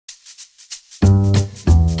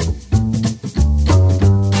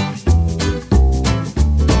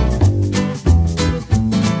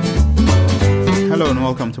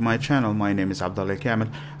my channel. My name is Abdullah Kamel,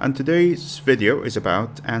 and today's video is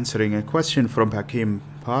about answering a question from Hakim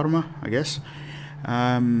Parma, I guess.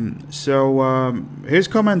 His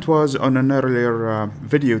comment was on an earlier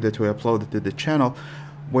video that we uploaded to the channel,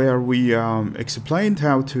 where we explained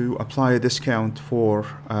how to apply a discount for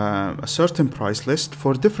a certain price list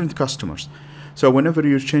for different customers. So whenever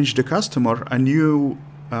you change the customer, a new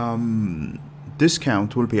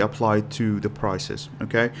discount will be applied to the prices.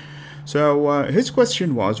 Okay, so his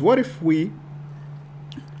question was, what if we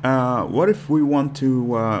want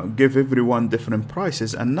to give everyone different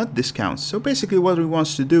prices and not discounts? So basically what he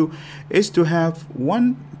wants to do is to have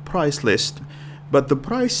one price list, but the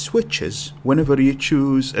price switches whenever you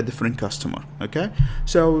choose a different customer. Okay,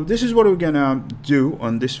 so this is what we're gonna do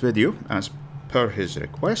on this video as per his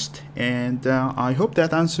request, and I hope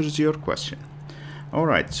that answers your question.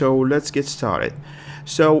 Alright, so let's get started.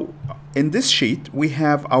 So in this sheet we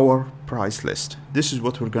have our price list. This is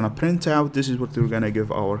what we're gonna print out. This is what we're gonna give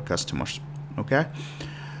our customers. Okay,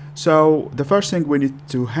 so the first thing we need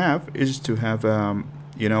to have is to have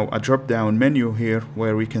you know, a drop down menu here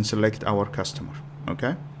where we can select our customer.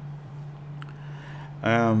 Okay,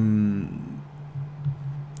 and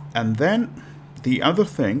then the other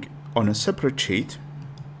thing, on a separate sheet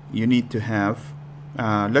you need to have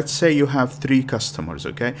let's say you have 3 customers.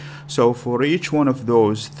 Okay, so for each one of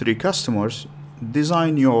those 3 customers,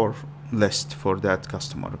 design your list for that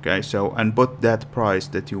customer. Okay, so and put that price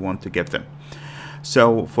that you want to give them.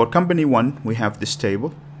 So for company 1 we have this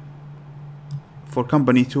table, for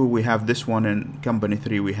company 2 we have this one, and company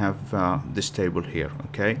 3 we have this table here.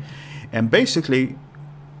 Okay, and basically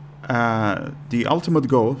the ultimate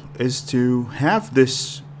goal is to have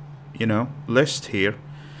this, you know, list here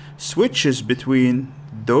switches between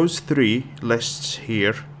those 3 lists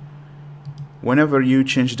here whenever you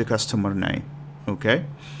change the customer name. Okay,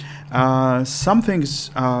 some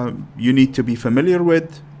things you need to be familiar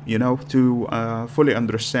with, you know, to fully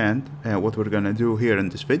understand what we're gonna do here in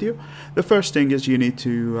this video. The first thing is you need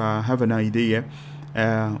to have an idea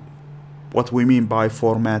what we mean by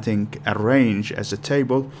formatting a range as a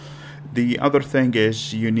table. The other thing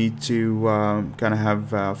is you need to kind of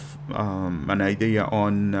have an idea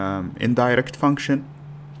on indirect function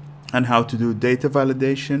and how to do data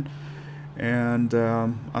validation, and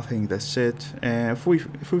I think that's it. If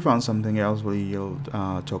we found something else, we'll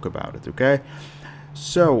talk about it. Okay,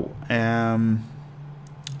 so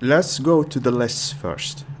let's go to the lists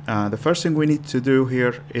first. The first thing we need to do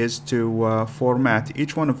here is to format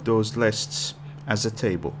each one of those lists as a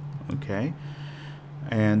table. Okay,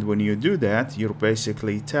 and when you do that, you're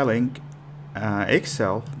basically telling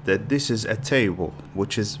Excel that this is a table,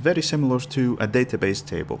 which is very similar to a database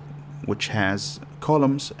table, which has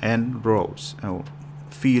columns and rows, or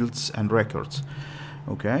fields and records.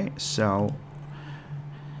 Okay, so,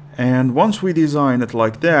 and once we design it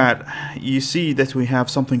like that, you see that we have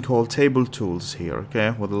something called table tools here.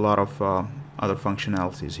 Okay, with a lot of other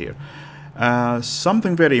functionalities here.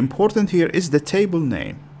 Something very important here is the table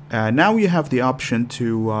name. Now you have the option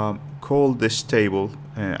to call this table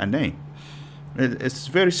a name. It's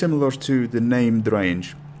very similar to the named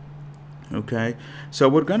range. Okay, so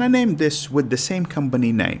we're gonna name this with the same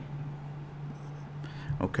company name.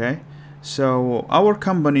 Okay, so our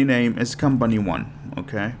company name is company 1.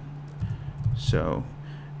 Okay, so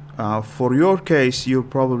for your case you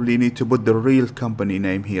probably need to put the real company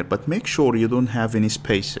name here, but make sure you don't have any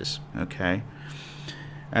spaces. Okay,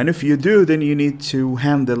 and if you do, then you need to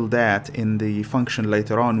handle that in the function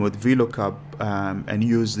later on with VLOOKUP and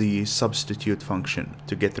use the substitute function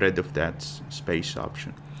to get rid of that space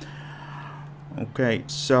option. Okay,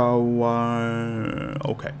 so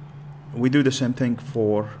okay, we do the same thing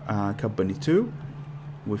for company 2.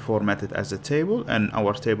 We format it as a table, and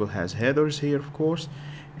our table has headers here, of course,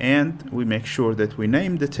 and we make sure that we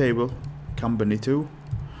name the table company 2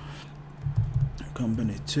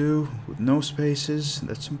 with no spaces.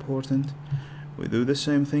 That's important. We do the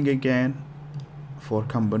same thing again for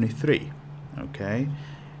company 3. Okay,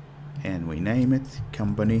 and we name it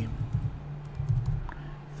company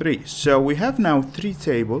 3. So we have now 3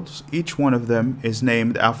 tables. Each one of them is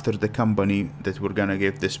named after the company that we're gonna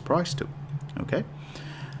give this price to. Okay,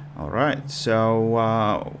 alright,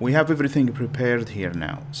 so we have everything prepared here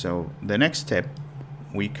now. So the next step,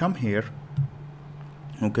 we come here.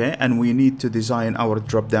 Okay, and we need to design our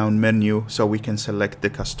drop down menu so we can select the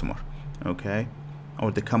customer. Okay,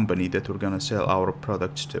 or the company that we're gonna sell our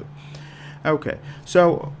products to. Okay,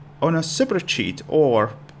 so on a separate sheet,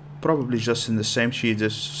 or probably just in the same sheet,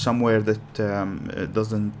 just somewhere that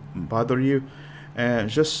doesn't bother you,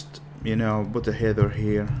 just, you know, put a header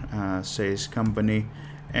here, says company,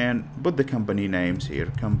 and put the company names here: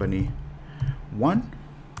 company 1,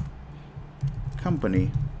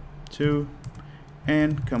 company 2,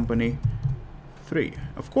 and company 3.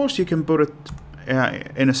 Of course, you can put it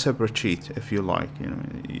in a separate sheet if you like. You know,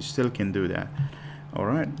 you still can do that. All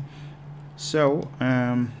right. So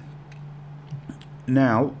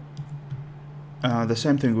now the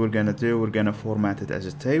same thing we're gonna do. We're gonna format it as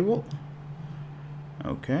a table.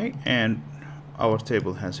 Okay, and our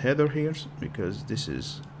table has header here because this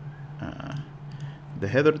is the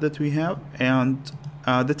header that we have, and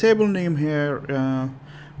the table name here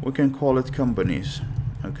we can call it companies.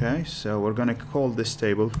 Okay, so we're gonna call this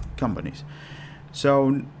table companies.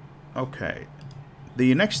 So okay,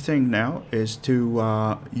 the next thing now is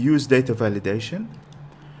to use data validation.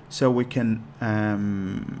 So we can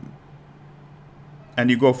and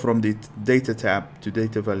you go from the data tab to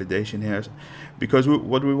data validation here, because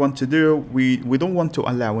what we want to do, we don't want to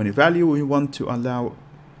allow any value, we want to allow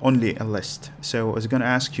only a list. So it's going to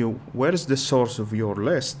ask you, where is the source of your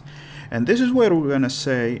list? And this is where we're going to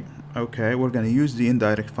say, okay, we're going to use the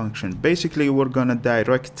indirect function. Basically, we're going to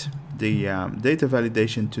direct the data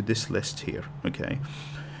validation to this list here. Okay,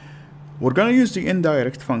 we're going to use the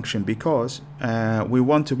indirect function because we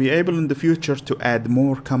want to be able in the future to add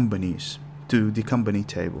more companies to the company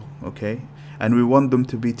table. Okay, and we want them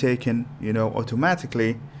to be taken, you know,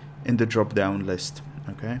 automatically in the drop down list.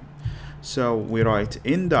 Okay, so we write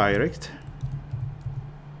indirect,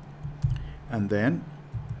 and then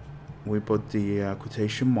we put the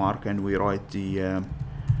quotation mark, and we write the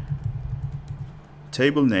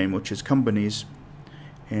table name, which is companies,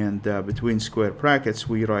 and between square brackets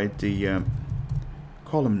we write the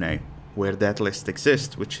column name where that list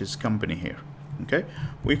exists, which is company here. Okay,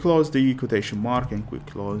 we close the quotation mark and we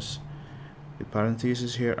close the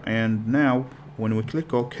parentheses here, and now when we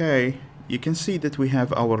click OK, you can see that we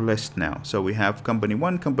have our list now. So we have company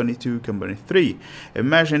 1, company 2, company 3.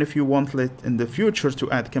 Imagine if you want in the future to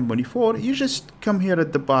add company 4, you just come here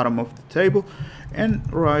at the bottom of the table and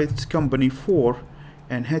write company 4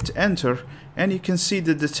 and hit enter, and you can see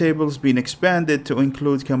that the table's been expanded to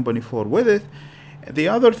include company 4 with it. The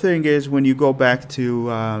other thing is, when you go back to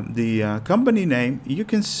the company name, you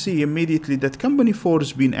can see immediately that company 4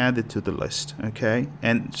 has been added to the list. Okay,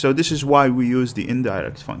 and so this is why we use the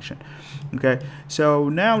indirect function. Okay, so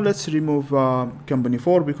now let's remove company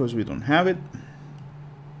 4 because we don't have it.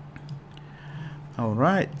 All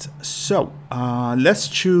right, so let's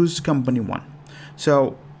choose company 1.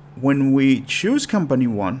 So when we choose company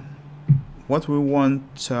 1, what we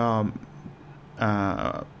want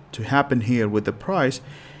to happen here with the price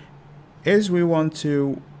is we want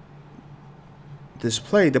to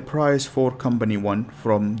display the price for company 1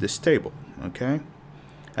 from this table. Okay,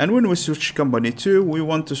 and when we switch company 2, we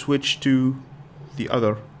want to switch to the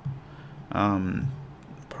other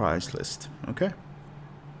price list. Okay,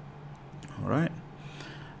 all right.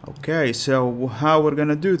 Okay, so how we're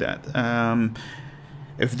gonna do that?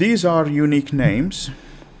 If these are unique names,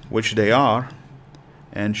 which they are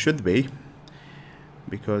and should be,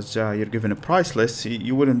 because you're given a price list,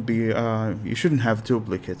 you wouldn't be you shouldn't have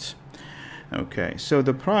duplicates. Okay, so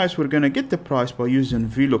the price, we're gonna get the price by using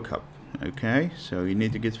VLOOKUP. Okay, so you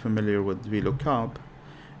need to get familiar with VLOOKUP.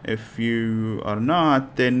 If you are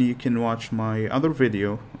not, then you can watch my other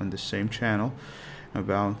video on the same channel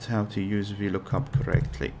about how to use VLOOKUP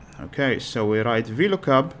correctly. Okay, so we write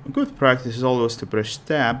VLOOKUP. A good practice is always to press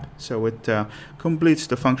tab, so it completes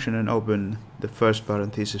the function and open the first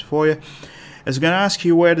parenthesis for you. It's going to ask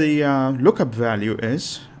you where the lookup value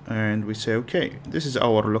is, and we say, okay, this is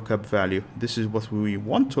our lookup value. This is what we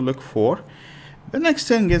want to look for. The next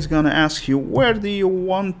thing is going to ask you, where do you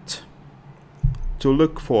want to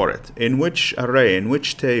look for it? In which array, in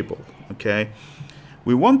which table? Okay,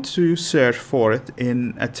 we want to search for it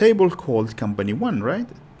in a table called company 1, right?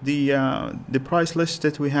 The price list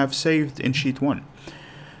that we have saved in sheet 1.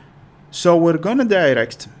 So we're going to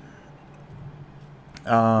direct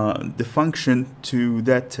the function to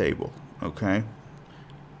that table. Okay,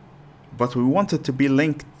 but we want it to be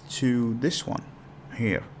linked to this one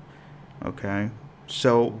here. Okay,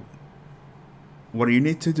 so what you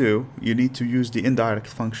need to do, you need to use the indirect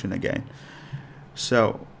function again.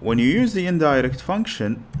 So when you use the indirect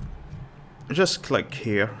function, just click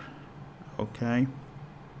here. Okay,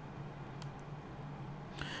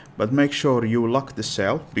 but make sure you lock the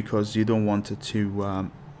cell because you don't want it to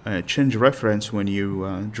change reference when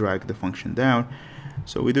you drag the function down.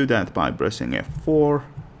 So we do that by pressing F4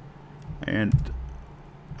 and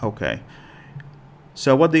okay.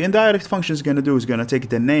 So what the indirect function is going to do is going to take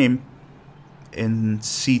the name in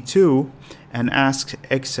C2 and ask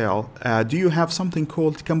Excel, do you have something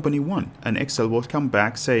called company 1? And Excel will come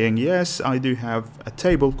back saying, yes, I do have a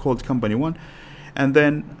table called company 1. And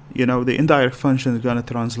then, you know, the indirect function is going to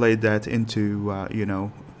translate that into, you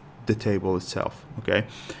know, the table itself. Okay.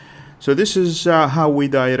 So this is how we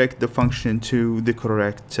direct the function to the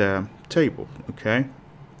correct table. Okay.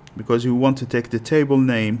 Because we want to take the table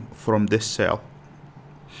name from this cell.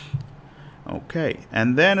 Okay,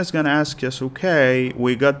 and then it's going to ask us, okay,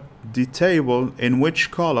 we got the table in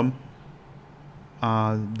which column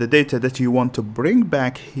the data that you want to bring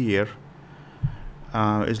back here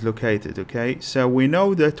is located. Okay, so we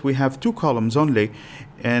know that we have 2 columns only,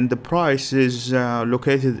 and the price is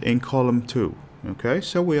located in column 2. Okay,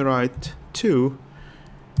 so we write 2,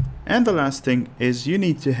 and the last thing is you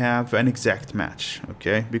need to have an exact match.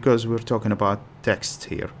 Okay, because we're talking about text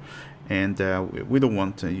here. And we don't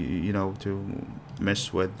want to, you know, to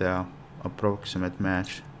mess with the approximate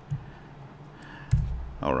match.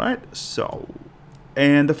 All right, so,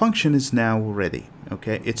 and the function is now ready.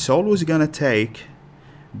 Okay, it's always gonna take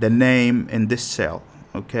the name in this cell,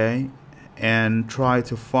 okay, and try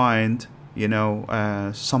to find, you know,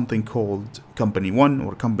 something called company 1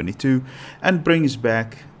 or company 2, and brings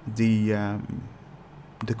back the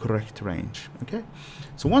correct range. Okay,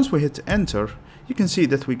 so once we hit enter, you can see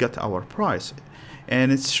that we got our price,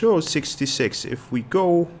 and it shows 66. If we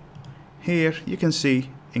go here, you can see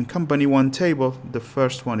in company 1 table, the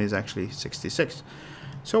first one is actually 66.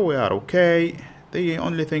 So we are okay. The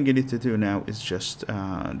only thing you need to do now is just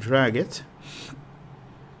drag it,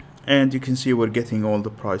 and you can see we're getting all the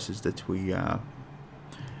prices that we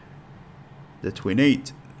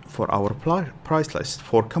need for our price list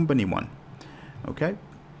for company 1. Okay.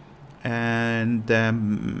 And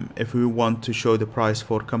if we want to show the price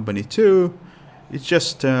for company 2, it's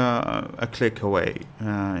just a click away.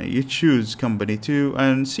 You choose company 2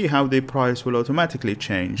 and see how the price will automatically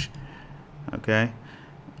change. Okay,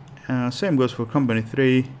 same goes for company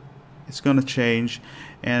 3. It's gonna change,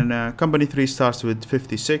 and company 3 starts with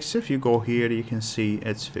 56. If you go here, you can see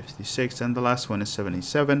it's 56, and the last one is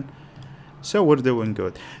 77. So we're doing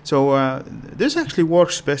good. So this actually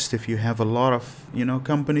works best if you have a lot of, you know,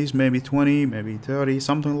 companies, maybe 20, maybe 30,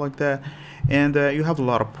 something like that, and you have a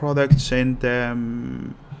lot of products, and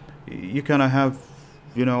you kind of have,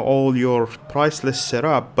 you know, all your price lists set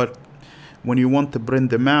up, but when you want to print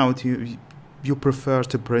them out, you prefer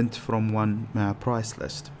to print from one price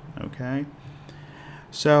list. Okay,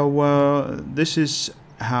 so this is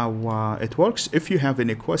how it works. If you have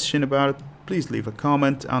any question about it, please leave a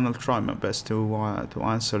comment, and I'll try my best to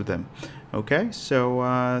answer them. Okay,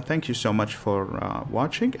 so thank you so much for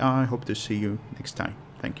watching. I hope to see you next time.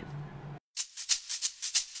 Thank you.